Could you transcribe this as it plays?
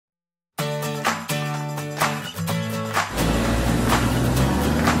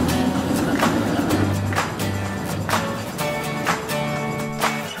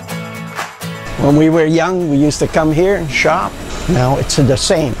When we were young, we used to come here and shop. Now it's the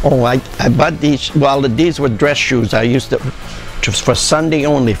same. Oh, I bought these, well, these were dress shoes. I used to, just for Sunday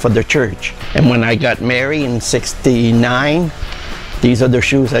only, for the church. And when I got married in '69, these are the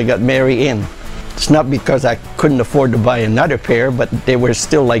shoes I got married in. It's not because I couldn't afford to buy another pair, but they were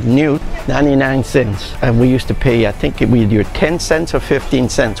still like new. 99 cents. And we used to pay, I think we either 10 cents or 15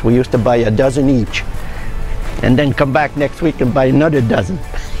 cents. We used to buy a dozen each. And then come back next week and buy another dozen.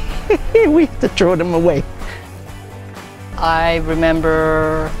 We used to throw them away. I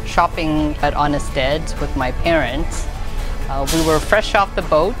remember shopping at Honest Ed's with my parents. We were fresh off the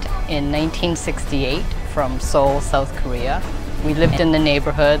boat in 1968 from Seoul, South Korea. We lived in the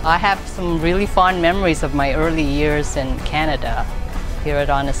neighborhood. I have some really fond memories of my early years in Canada here at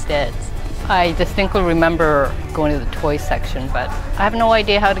Honest Ed's. I distinctly remember going to the toy section, but I have no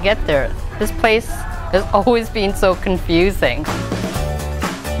idea how to get there. This place has always been so confusing.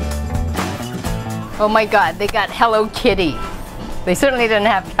 Oh my God, they got Hello Kitty. They certainly didn't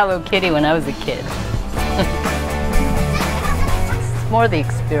have Hello Kitty when I was a kid. It's more the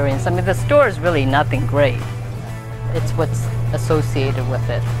experience. I mean, the store is really nothing great. It's what's associated with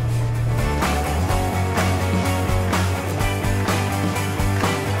it.